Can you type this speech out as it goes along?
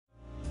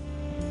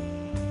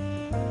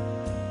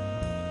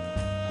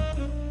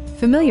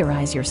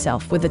Familiarize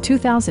yourself with the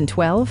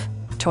 2012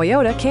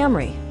 Toyota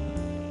Camry.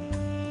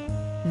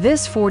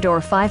 This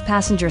four-door,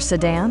 five-passenger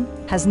sedan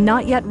has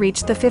not yet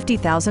reached the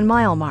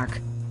 50,000-mile mark.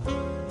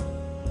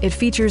 It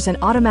features an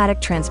automatic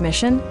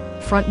transmission,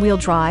 front-wheel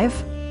drive,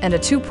 and a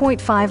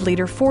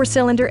 2.5-liter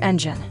four-cylinder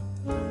engine.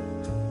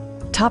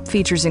 Top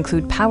features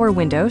include power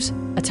windows,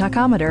 a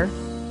tachometer,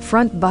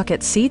 front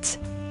bucket seats,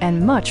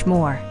 and much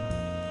more.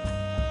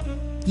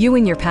 You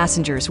and your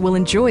passengers will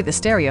enjoy the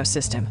stereo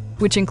system,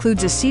 which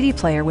includes a CD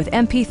player with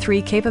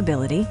MP3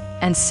 capability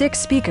and 6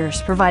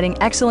 speakers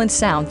providing excellent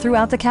sound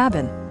throughout the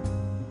cabin.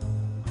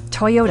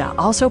 Toyota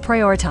also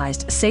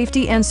prioritized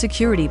safety and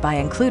security by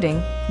including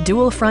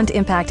dual front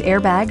impact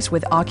airbags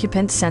with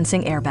occupant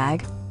sensing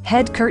airbag,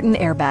 head curtain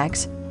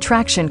airbags,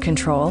 traction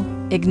control,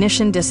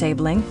 ignition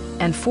disabling,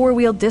 and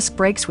four-wheel disc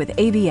brakes with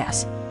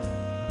ABS.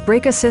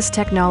 Brake assist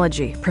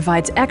technology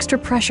provides extra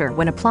pressure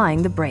when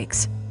applying the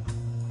brakes.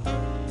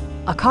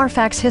 A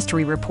Carfax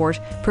history report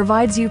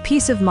provides you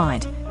peace of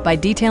mind by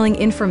detailing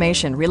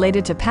information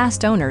related to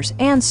past owners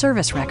and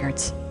service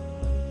records.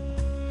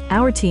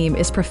 Our team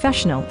is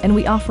professional and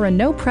we offer a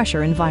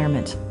no-pressure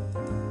environment.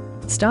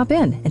 Stop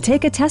in and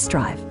take a test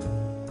drive.